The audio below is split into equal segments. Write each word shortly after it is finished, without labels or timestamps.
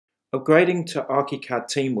Upgrading to ARCHICAD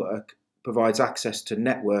Teamwork provides access to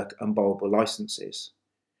network and borrowable licenses.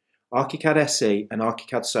 ARCHICAD SE and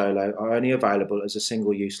ARCHICAD Solo are only available as a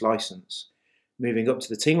single-use license. Moving up to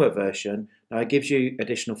the Teamwork version now gives you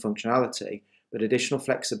additional functionality, but additional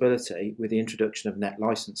flexibility with the introduction of net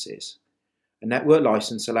licenses. A network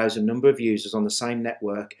license allows a number of users on the same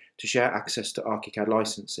network to share access to ARCHICAD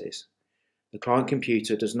licenses. The client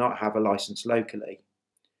computer does not have a license locally.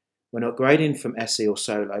 When upgrading from SE or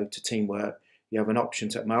Solo to Teamwork, you have an option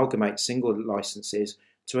to amalgamate single licenses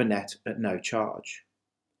to a net at no charge.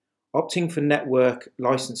 Opting for network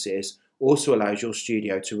licenses also allows your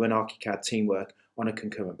studio to run ARCHICAD Teamwork on a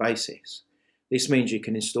concurrent basis. This means you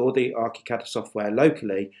can install the ARCHICAD software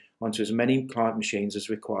locally onto as many client machines as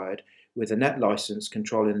required, with a net license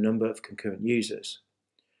controlling the number of concurrent users.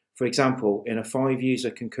 For example, in a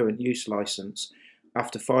 5-user concurrent use license,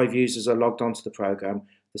 after 5 users are logged onto the program,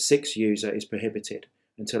 the 6th user is prohibited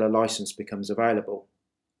until a license becomes available.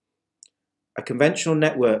 A conventional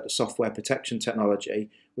network software protection technology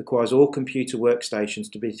requires all computer workstations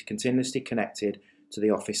to be continuously connected to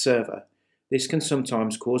the Office server. This can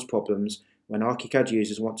sometimes cause problems when ARCHICAD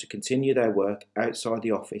users want to continue their work outside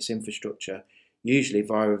the Office infrastructure, usually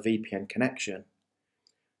via a VPN connection.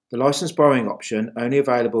 The license borrowing option, only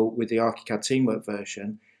available with the ARCHICAD Teamwork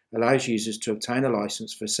version, allows users to obtain a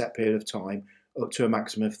license for a set period of time, up to a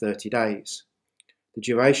maximum of 30 days. The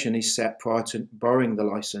duration is set prior to borrowing the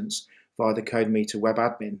license via the CodeMeter web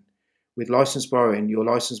admin. With license borrowing, your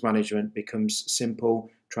license management becomes simple,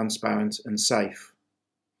 transparent and safe.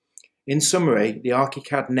 In summary, the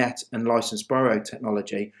ARCHICAD Net and License Borrow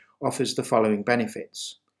technology offers the following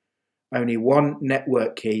benefits. Only one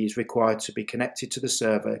network key is required to be connected to the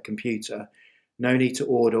server computer. No need to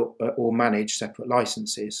order or manage separate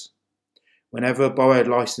licenses. Whenever a borrowed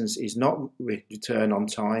license is not returned on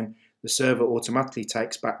time, the server automatically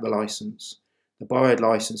takes back the license. The borrowed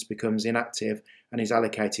license becomes inactive and is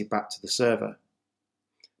allocated back to the server.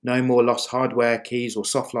 No more lost hardware, keys or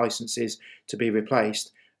soft licenses to be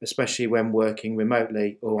replaced, especially when working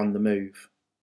remotely or on the move.